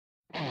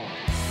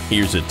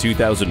Here's a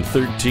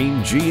 2013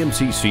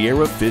 GMC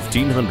Sierra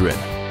 1500.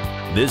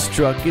 This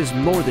truck is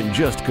more than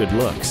just good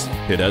looks.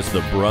 It has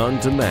the brawn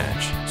to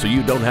match, so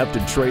you don't have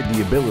to trade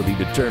the ability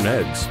to turn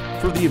heads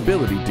for the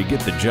ability to get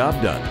the job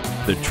done.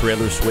 The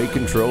trailer sway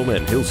control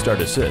and hill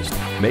start assist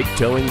make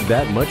towing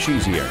that much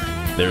easier.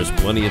 There's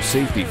plenty of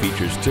safety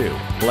features too,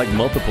 like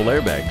multiple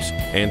airbags,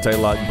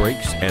 anti-lock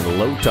brakes, and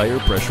low tire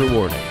pressure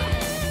warning.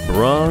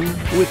 Brawn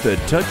with a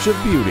touch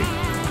of beauty.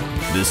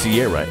 The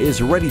Sierra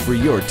is ready for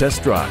your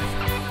test drive.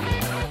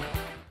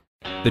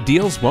 The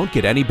deals won't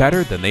get any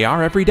better than they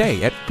are every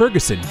day at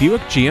Ferguson Buick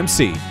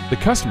GMC. The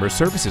customer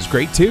service is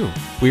great too.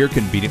 We are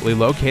conveniently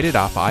located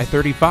off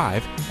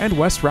I-35 and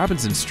West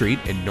Robinson Street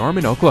in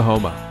Norman,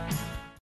 Oklahoma.